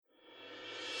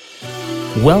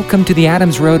Welcome to the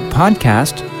Adams Road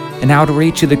Podcast, an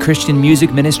outreach of the Christian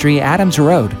music ministry Adams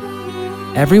Road.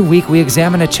 Every week we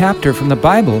examine a chapter from the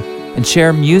Bible and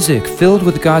share music filled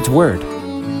with God's Word.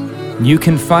 You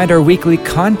can find our weekly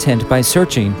content by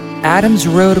searching Adams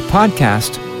Road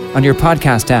Podcast on your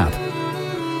podcast app.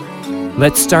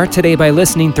 Let's start today by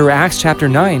listening through Acts chapter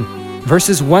 9,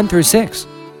 verses 1 through 6.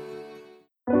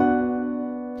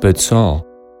 But Saul,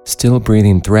 still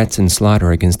breathing threats and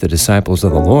slaughter against the disciples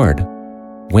of the Lord,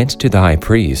 went to the high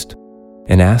priest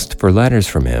and asked for letters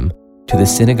from him to the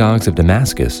synagogues of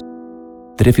Damascus,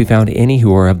 that if he found any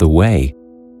who were of the way,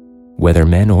 whether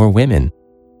men or women,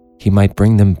 he might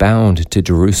bring them bound to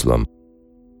Jerusalem.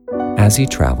 As he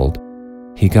traveled,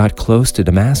 he got close to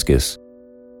Damascus,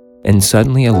 and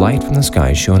suddenly a light from the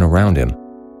sky shone around him.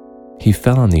 He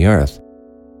fell on the earth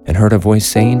and heard a voice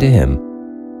saying to him,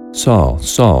 "Saul,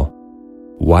 Saul,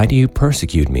 why do you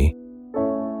persecute me?"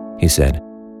 He said,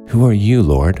 "Who are you,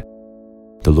 Lord?"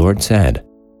 The Lord said,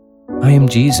 "I am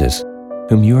Jesus,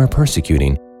 whom you are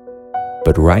persecuting.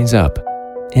 But rise up,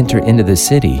 enter into the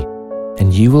city,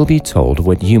 and you will be told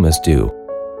what you must do."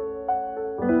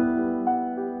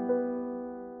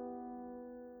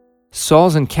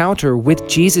 Saul's encounter with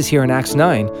Jesus here in Acts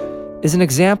 9 is an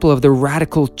example of the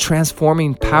radical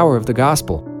transforming power of the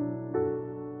gospel.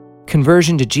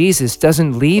 Conversion to Jesus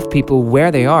doesn't leave people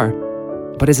where they are,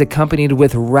 but is accompanied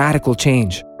with radical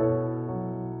change.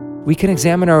 We can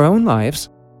examine our own lives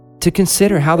to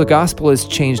consider how the gospel has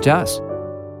changed us.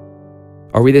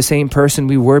 Are we the same person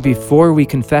we were before we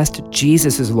confessed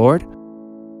Jesus as Lord?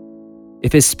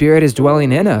 If His Spirit is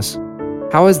dwelling in us,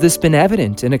 how has this been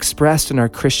evident and expressed in our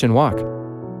Christian walk?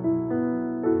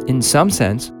 In some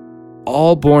sense,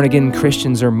 all born-again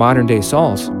Christians are modern-day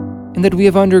Sauls, in that we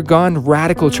have undergone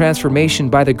radical transformation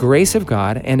by the grace of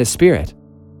God and His Spirit,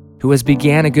 who has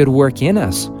began a good work in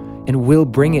us and will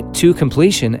bring it to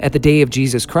completion at the day of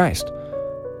Jesus Christ.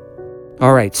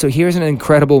 All right, so here's an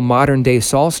incredible modern-day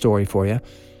Saul story for you.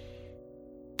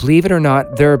 Believe it or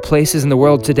not, there are places in the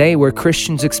world today where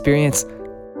Christians experience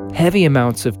heavy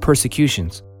amounts of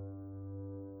persecutions.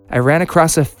 I ran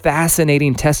across a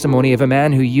fascinating testimony of a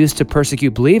man who used to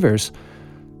persecute believers,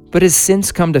 but has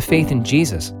since come to faith in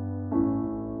Jesus.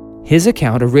 His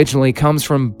account originally comes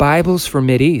from Bibles for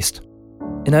Mideast,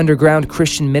 an underground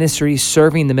Christian ministry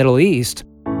serving the Middle East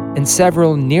and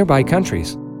several nearby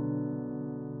countries.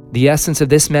 The essence of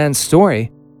this man's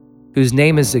story, whose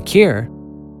name is Zakir,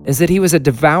 is that he was a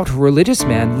devout religious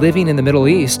man living in the Middle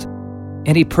East,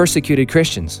 and he persecuted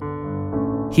Christians.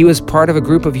 He was part of a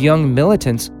group of young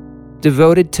militants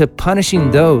devoted to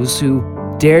punishing those who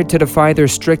dared to defy their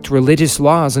strict religious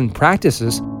laws and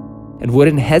practices and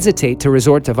wouldn't hesitate to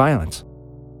resort to violence.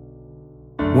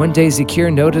 One day,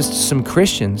 Zakir noticed some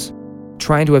Christians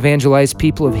trying to evangelize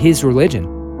people of his religion.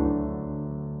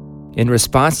 In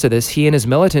response to this, he and his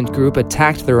militant group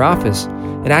attacked their office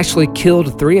and actually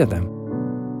killed 3 of them.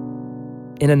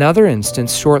 In another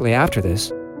instance, shortly after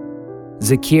this,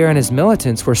 Zakir and his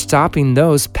militants were stopping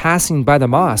those passing by the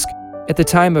mosque at the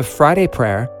time of Friday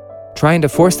prayer, trying to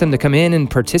force them to come in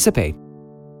and participate.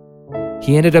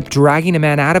 He ended up dragging a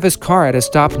man out of his car at a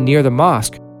stop near the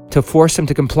mosque to force him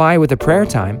to comply with the prayer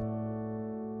time.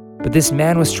 But this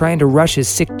man was trying to rush his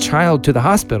sick child to the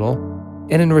hospital,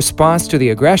 and in response to the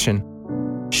aggression,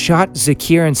 shot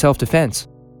Zakir in self-defense.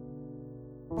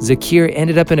 Zakir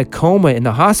ended up in a coma in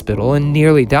the hospital and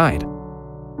nearly died.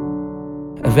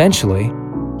 Eventually,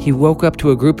 he woke up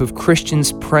to a group of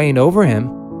Christians praying over him,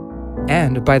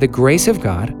 and by the grace of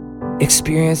God,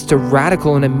 experienced a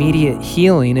radical and immediate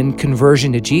healing and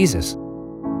conversion to Jesus.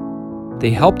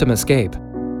 They helped him escape.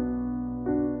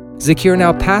 Zakir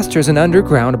now pastors an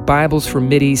underground Bibles for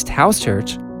Mideast house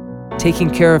church, taking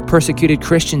care of persecuted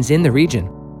Christians in the region.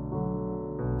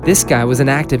 This guy was an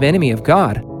active enemy of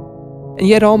God, and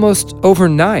yet almost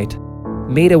overnight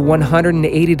made a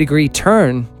 180-degree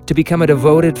turn to become a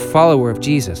devoted follower of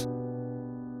Jesus.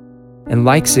 And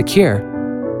like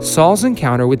Zakir, Saul's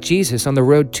encounter with Jesus on the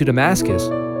road to Damascus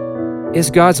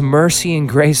is God's mercy and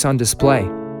grace on display.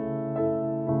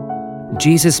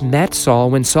 Jesus met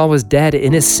Saul when Saul was dead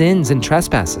in his sins and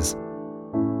trespasses,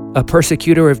 a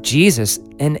persecutor of Jesus,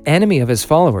 an enemy of his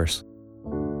followers.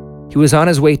 He was on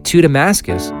his way to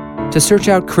Damascus to search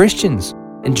out Christians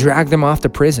and drag them off to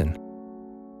prison.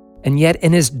 And yet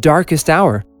in his darkest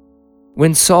hour,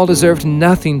 when Saul deserved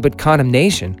nothing but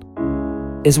condemnation,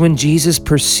 is when Jesus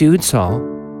pursued Saul,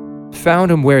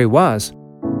 found him where he was,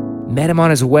 met him on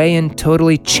his way, and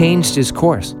totally changed his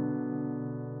course.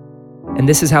 And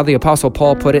this is how the Apostle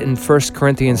Paul put it in 1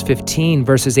 Corinthians 15,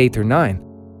 verses 8 through 9.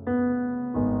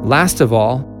 Last of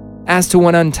all, as to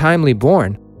one untimely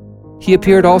born, he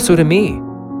appeared also to me.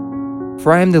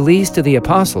 For I am the least of the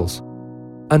apostles,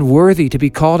 unworthy to be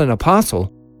called an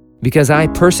apostle, because I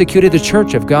persecuted the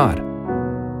church of God.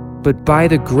 But by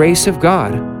the grace of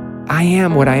God, I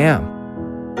am what I am,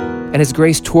 and his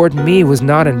grace toward me was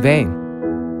not in vain.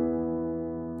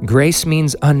 Grace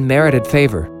means unmerited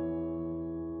favor.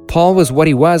 Paul was what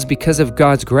he was because of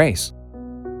God's grace.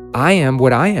 I am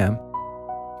what I am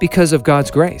because of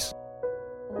God's grace.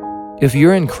 If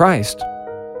you're in Christ,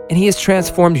 and he has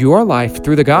transformed your life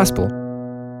through the gospel,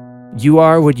 you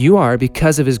are what you are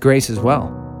because of his grace as well.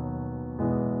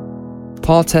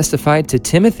 Paul testified to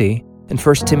Timothy in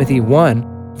 1 Timothy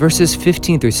 1, verses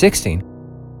 15 through 16.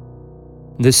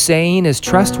 The saying is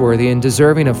trustworthy and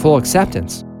deserving of full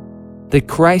acceptance, that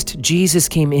Christ Jesus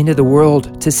came into the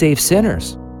world to save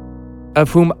sinners, of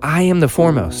whom I am the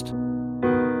foremost.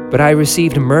 But I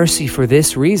received mercy for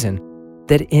this reason,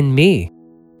 that in me,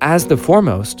 as the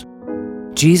foremost,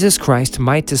 Jesus Christ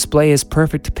might display his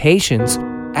perfect patience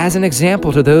as an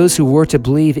example to those who were to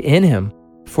believe in him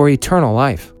for eternal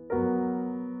life.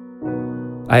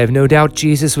 I have no doubt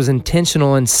Jesus was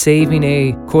intentional in saving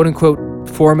a quote-unquote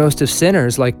foremost of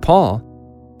sinners like Paul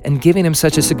and giving him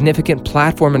such a significant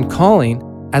platform and calling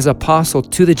as apostle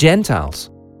to the Gentiles,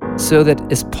 so that,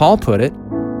 as Paul put it,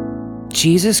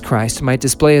 Jesus Christ might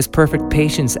display his perfect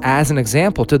patience as an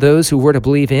example to those who were to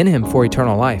believe in him for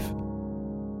eternal life.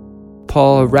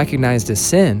 Paul recognized his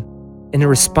sin and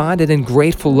responded in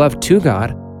grateful love to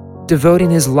God, devoting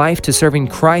his life to serving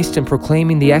Christ and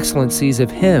proclaiming the excellencies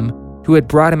of him who had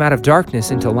brought him out of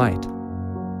darkness into light.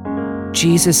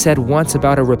 Jesus said once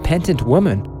about a repentant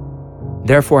woman,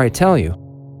 "Therefore I tell you,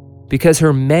 because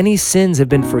her many sins have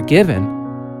been forgiven,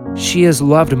 she has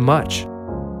loved much."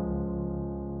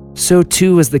 So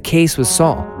too was the case with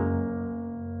Saul.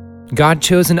 God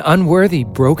chose an unworthy,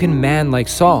 broken man like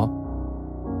Saul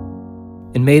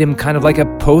and made him kind of like a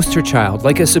poster child,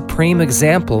 like a supreme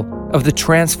example of the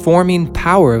transforming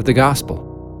power of the gospel.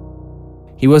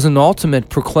 He was an ultimate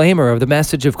proclaimer of the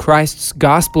message of Christ's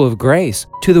gospel of grace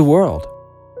to the world.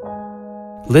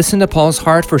 Listen to Paul's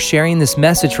heart for sharing this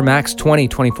message from Acts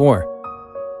 20:24.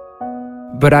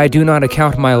 But I do not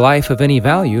account my life of any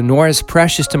value, nor as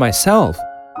precious to myself,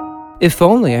 if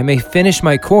only I may finish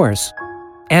my course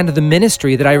and the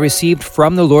ministry that I received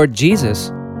from the Lord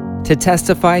Jesus to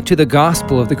testify to the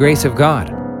gospel of the grace of God.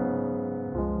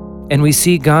 And we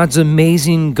see God's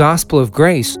amazing gospel of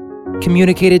grace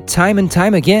communicated time and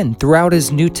time again throughout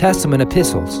his New Testament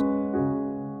epistles.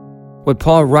 What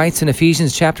Paul writes in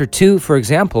Ephesians chapter 2, for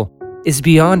example, is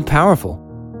beyond powerful.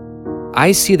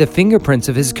 I see the fingerprints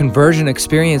of his conversion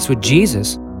experience with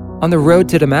Jesus on the road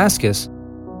to Damascus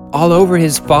all over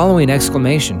his following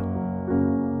exclamation.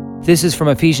 This is from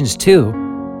Ephesians 2,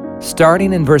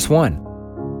 starting in verse 1.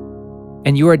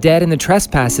 And you are dead in the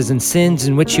trespasses and sins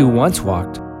in which you once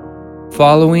walked,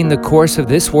 following the course of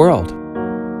this world,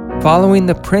 following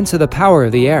the prince of the power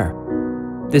of the air,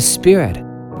 the spirit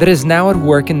that is now at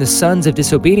work in the sons of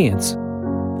disobedience,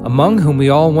 among whom we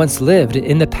all once lived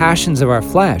in the passions of our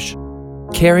flesh,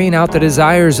 carrying out the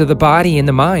desires of the body and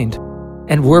the mind,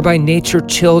 and were by nature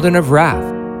children of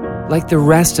wrath, like the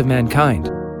rest of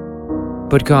mankind.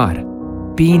 But God,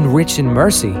 being rich in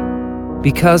mercy,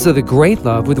 because of the great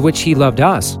love with which he loved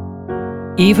us,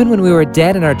 even when we were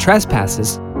dead in our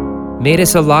trespasses, made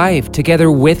us alive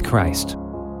together with Christ.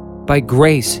 By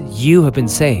grace you have been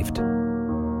saved,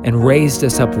 and raised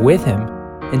us up with him,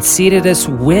 and seated us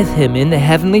with him in the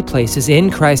heavenly places in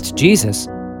Christ Jesus,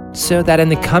 so that in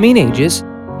the coming ages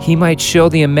he might show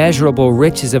the immeasurable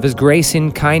riches of his grace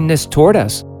and kindness toward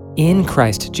us in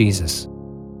Christ Jesus.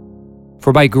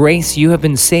 For by grace you have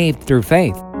been saved through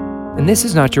faith, and this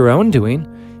is not your own doing,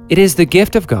 it is the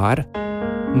gift of God,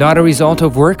 not a result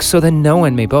of works, so that no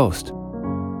one may boast.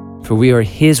 For we are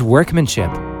his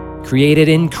workmanship, created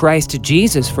in Christ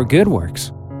Jesus for good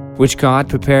works, which God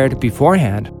prepared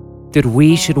beforehand that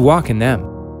we should walk in them.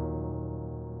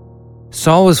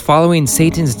 Saul was following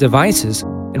Satan's devices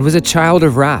and was a child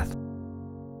of wrath.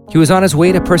 He was on his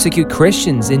way to persecute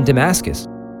Christians in Damascus.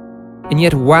 And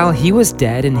yet while he was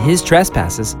dead in his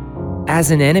trespasses,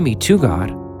 as an enemy to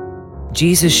God,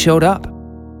 Jesus showed up,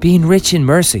 being rich in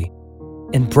mercy,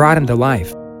 and brought him to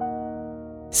life,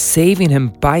 saving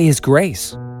him by his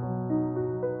grace.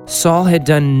 Saul had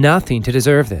done nothing to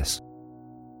deserve this.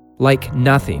 Like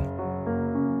nothing.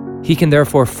 He can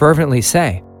therefore fervently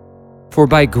say, "For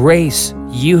by grace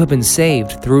you have been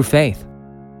saved through faith.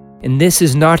 And this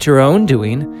is not your own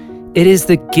doing, it is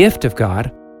the gift of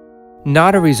God,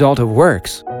 not a result of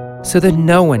works, so that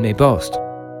no one may boast."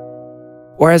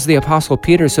 Or as the Apostle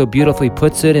Peter so beautifully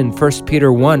puts it in 1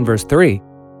 Peter 1 verse 3,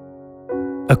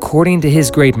 according to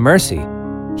His great mercy,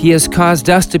 He has caused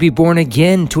us to be born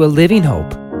again to a living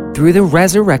hope through the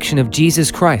resurrection of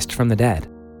Jesus Christ from the dead.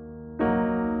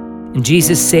 And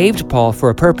Jesus saved Paul for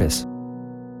a purpose.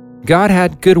 God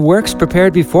had good works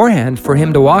prepared beforehand for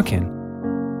him to walk in.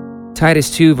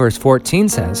 Titus 2 verse 14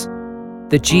 says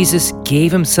that Jesus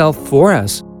gave Himself for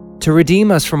us to redeem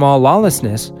us from all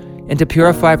lawlessness and to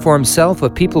purify for Himself a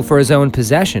people for His own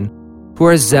possession who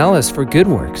are zealous for good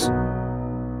works.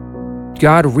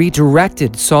 God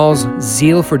redirected Saul's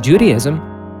zeal for Judaism,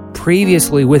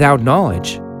 previously without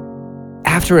knowledge,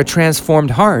 after a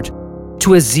transformed heart,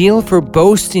 to a zeal for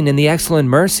boasting in the excellent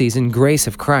mercies and grace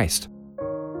of Christ.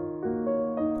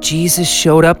 Jesus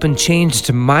showed up and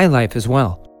changed my life as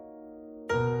well.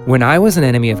 When I was an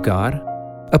enemy of God,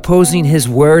 opposing His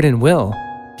word and will,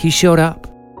 He showed up.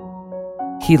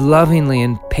 He lovingly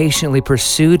and patiently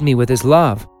pursued me with His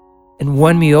love and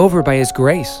won me over by His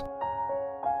grace.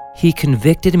 He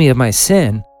convicted me of my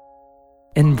sin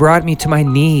and brought me to my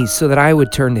knees so that I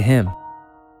would turn to Him,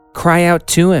 cry out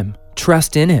to Him,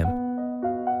 trust in Him.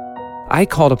 I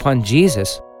called upon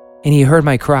Jesus, and He heard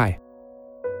my cry.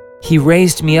 He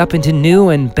raised me up into new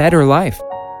and better life.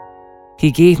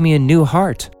 He gave me a new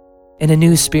heart and a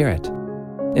new spirit,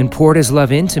 and poured His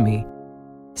love into me,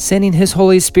 sending His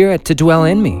Holy Spirit to dwell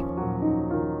in me.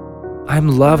 I'm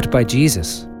loved by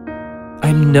Jesus.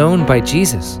 I'm known by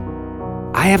Jesus.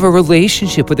 I have a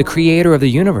relationship with the Creator of the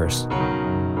universe.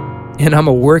 And I'm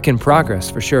a work in progress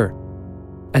for sure.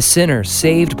 A sinner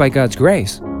saved by God's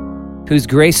grace, whose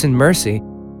grace and mercy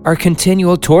are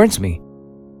continual towards me.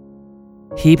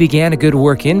 He began a good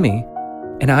work in me,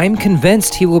 and I'm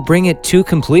convinced He will bring it to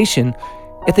completion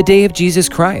at the day of Jesus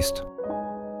Christ.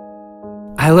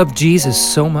 I love Jesus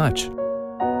so much.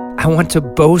 I want to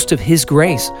boast of His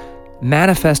grace,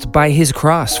 manifest by His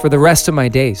cross for the rest of my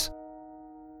days.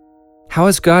 How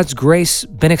has God's grace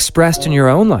been expressed in your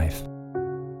own life?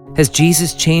 Has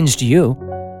Jesus changed you?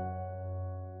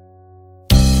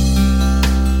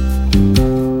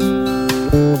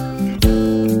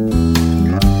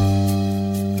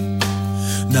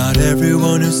 Not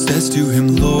everyone who says to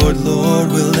Him, Lord, Lord,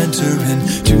 will enter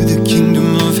into the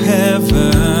kingdom of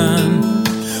heaven,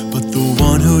 but the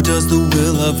one who does the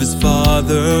will of his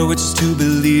Father, which is to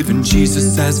believe in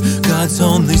Jesus as God's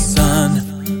only Son.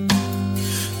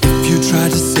 If you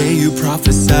tried to say you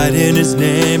prophesied in His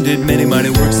name, did many mighty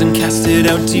works and casted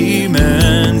out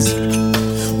demons,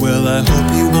 well, I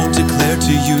hope He won't declare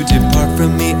to you, depart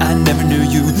from me, I never knew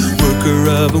you, worker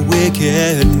of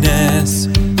wickedness.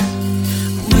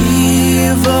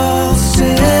 We've all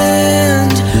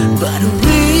sinned, but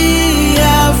we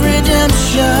have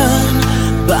redemption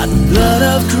by the blood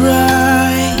of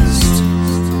Christ,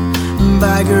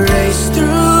 by grace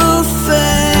through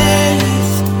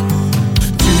faith.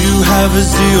 Do you have a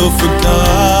zeal for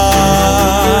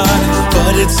God,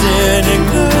 but it's in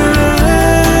ignorance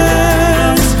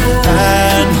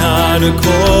and not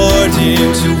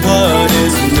according to what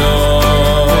is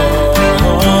known?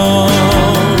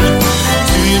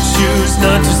 Do you choose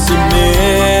not to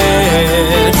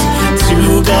submit to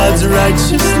God's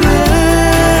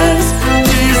righteousness?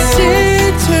 Do you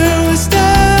seek to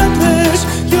establish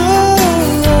your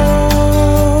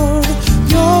own?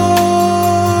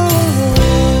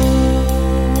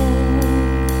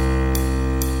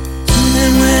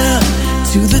 Men went up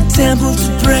to the temple to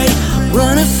pray.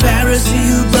 One a Pharisee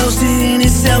who boasted in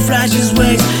his self-righteous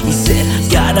ways. He said,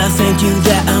 God, I thank you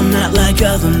that I'm not like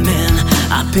other men.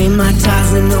 I pay my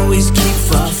tithes and always keep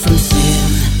far from sin.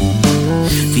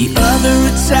 The other,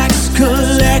 a tax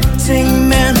collecting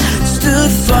man,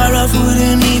 stood far off,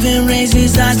 wouldn't even raise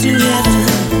his eyes to heaven.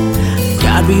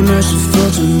 God, be merciful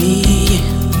to me.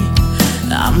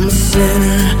 I'm a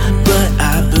sinner, but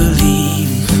I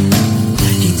believe.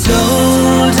 He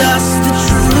told us the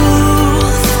truth.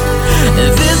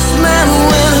 This man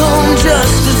went home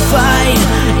justified,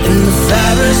 and the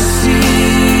Pharisee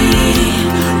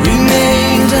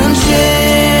remained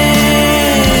unchanged.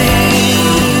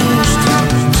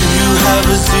 Do you have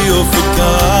a zeal for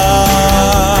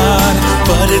God,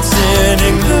 but it's in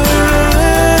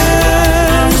ignorance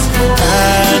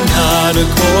and not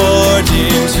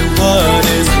according to what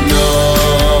is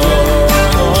known?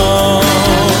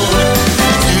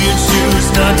 Do you choose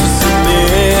not to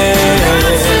submit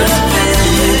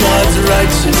to God's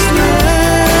righteousness?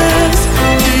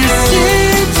 Do you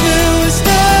seek to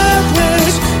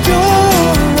establish your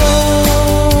own?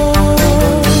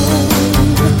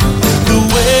 The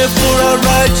way for our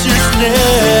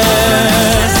righteousness,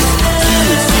 you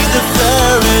would see the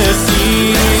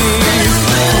Pharisees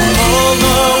from all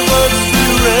our works to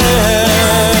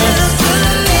rest.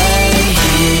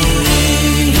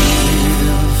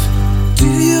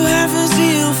 have a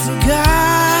zeal for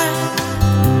God,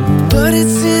 but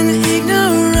it's in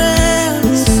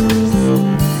ignorance.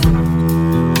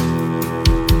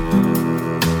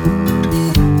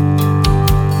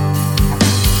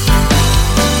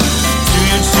 Do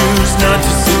you choose not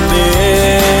to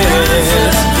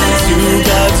submit to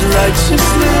God's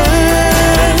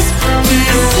righteousness? Do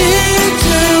you seek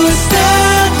to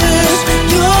establish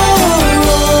your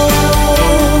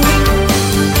own?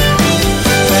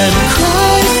 And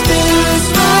Christ is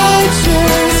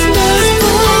righteousness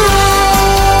for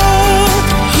all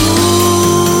who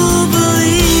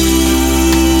believe.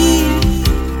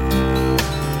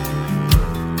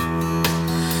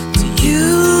 Do you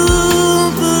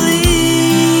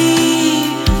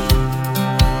believe?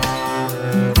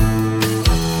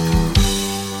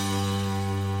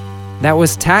 That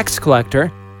was Tax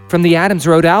Collector from the Adams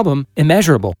Road album,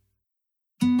 Immeasurable.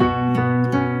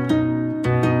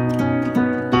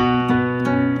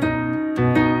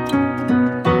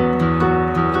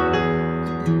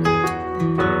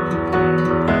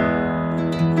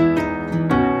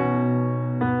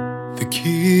 The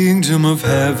kingdom of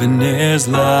heaven is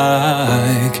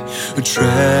like a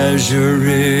treasure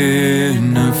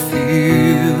in a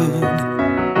field,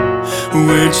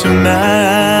 which a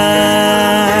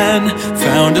man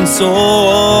found and sold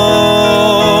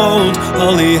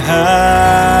all he had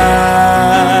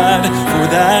for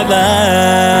that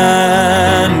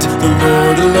land. The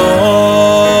Lord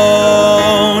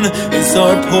alone is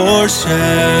our portion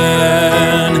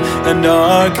and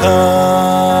our cup.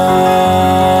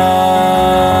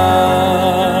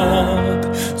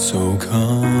 So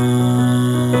come,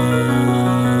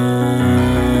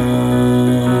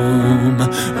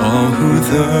 all who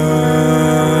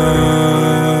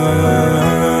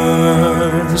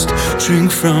thirst,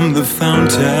 drink from the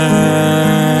fountain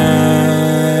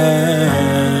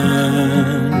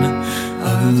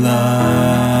of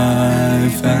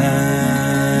life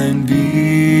and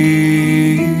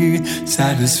be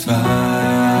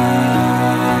satisfied.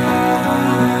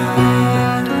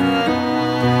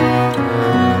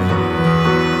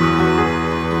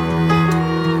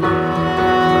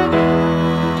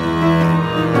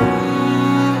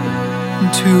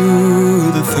 To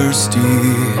the thirsty,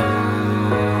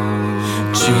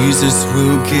 Jesus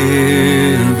will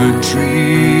give a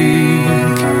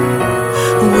drink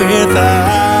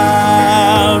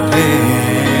without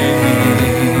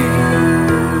pain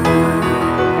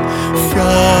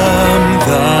from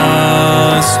the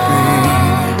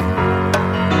spring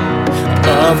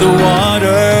of the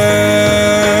water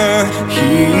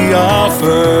he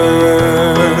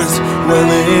offers,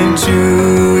 well into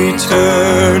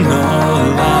eternal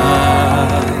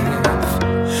life.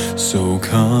 So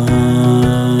come,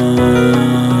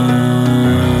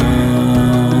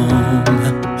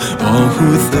 all who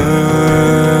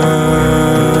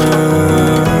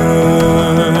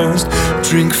thirst,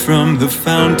 drink from the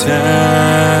fountain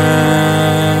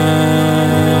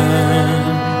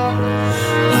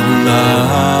of life.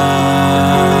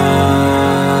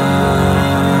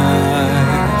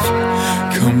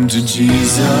 Come to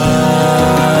Jesus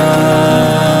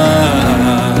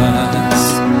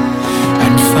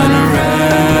and find a rest.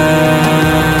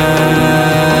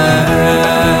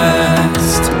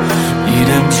 Eat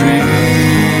and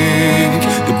drink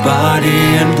the body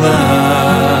and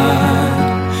blood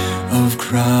of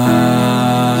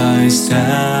Christ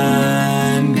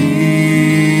and be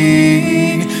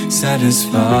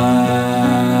satisfied.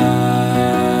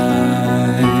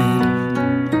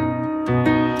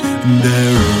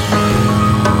 There is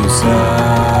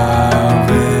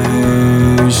salvation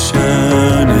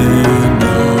in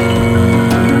no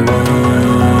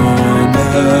one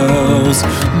else,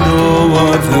 no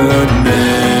other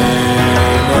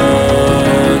name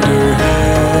under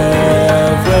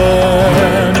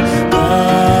heaven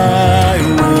by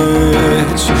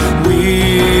which we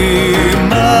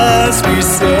must be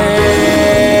saved.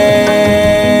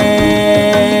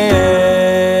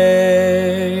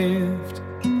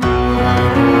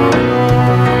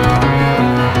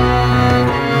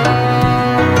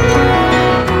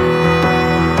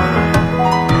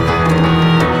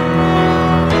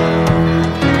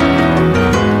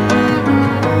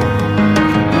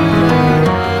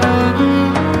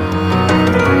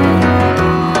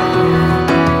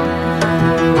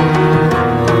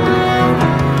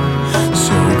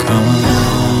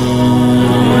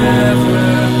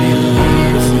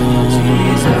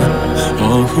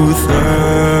 Who thirst,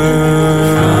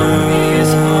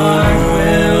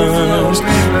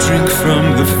 drink from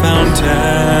the fountain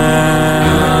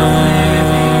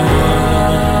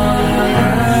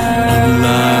of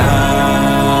life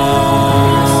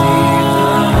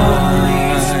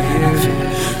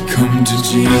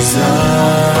Jesus,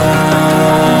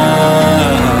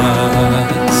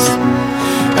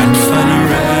 and find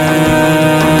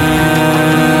rest.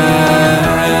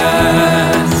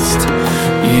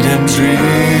 Eat and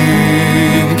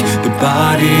drink the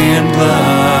body and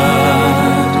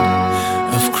blood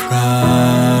of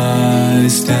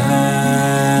Christ,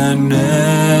 and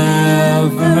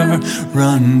never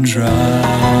run dry.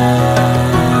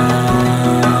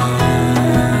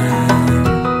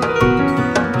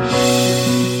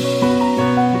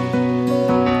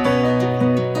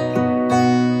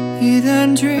 Eat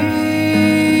and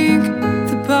drink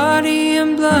the body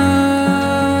and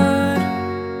blood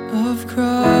of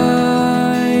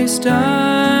Christ,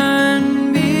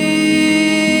 and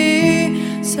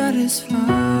be satisfied.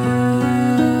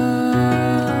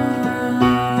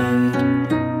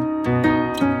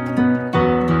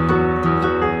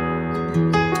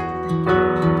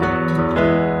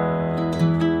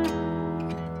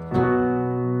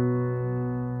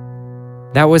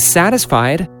 That was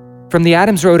Satisfied from the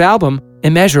Adams Road album,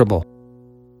 Immeasurable.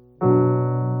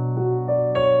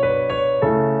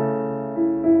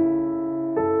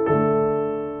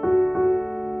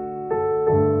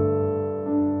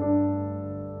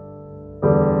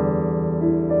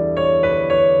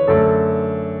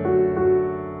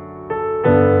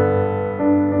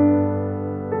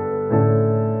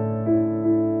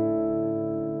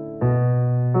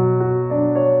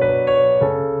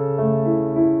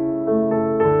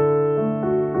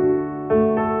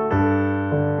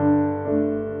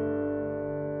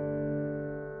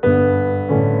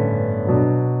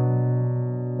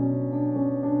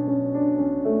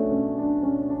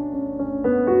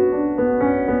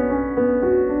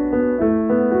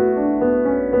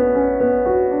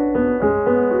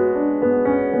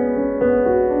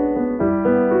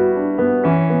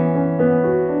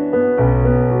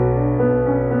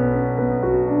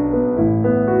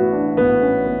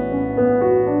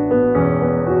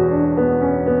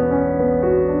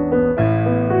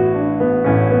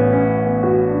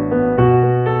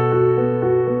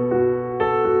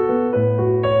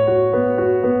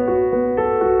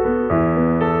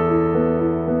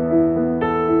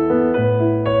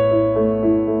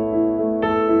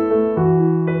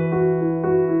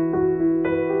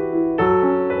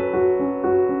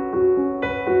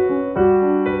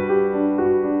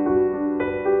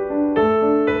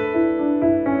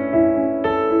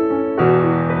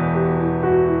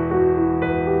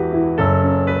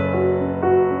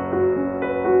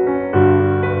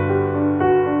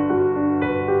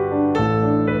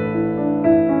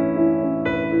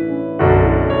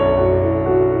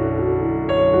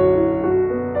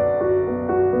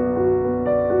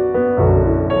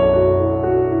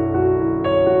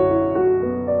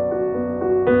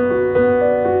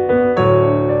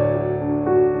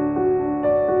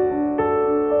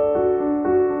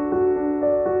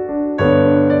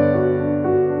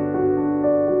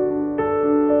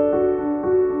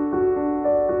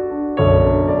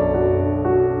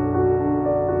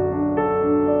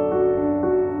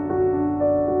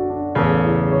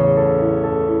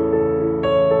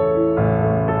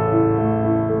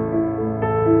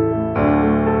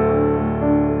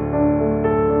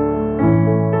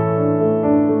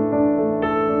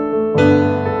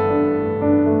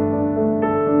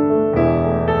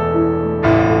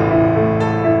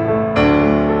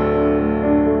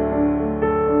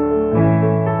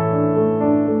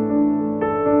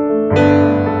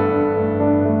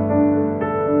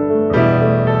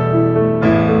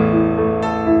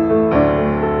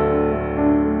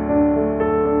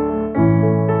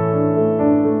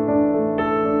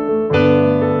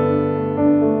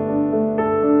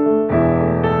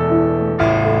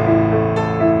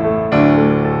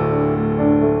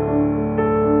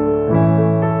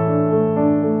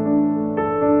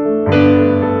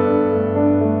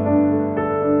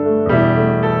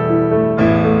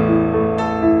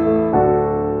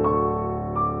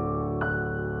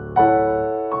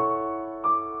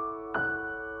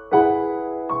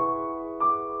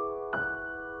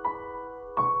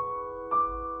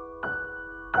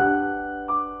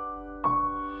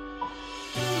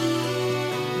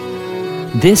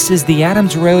 This is the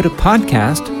Adams Road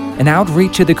podcast, an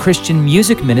outreach of the Christian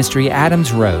music ministry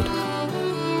Adams Road.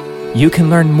 You can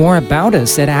learn more about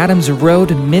us at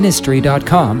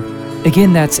adamsroadministry.com.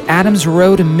 Again, that's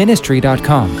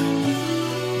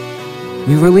adamsroadministry.com.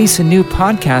 We release a new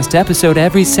podcast episode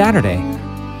every Saturday.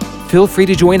 Feel free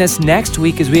to join us next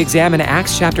week as we examine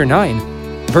Acts chapter 9,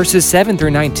 verses 7 through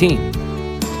 19.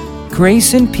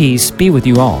 Grace and peace be with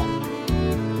you all.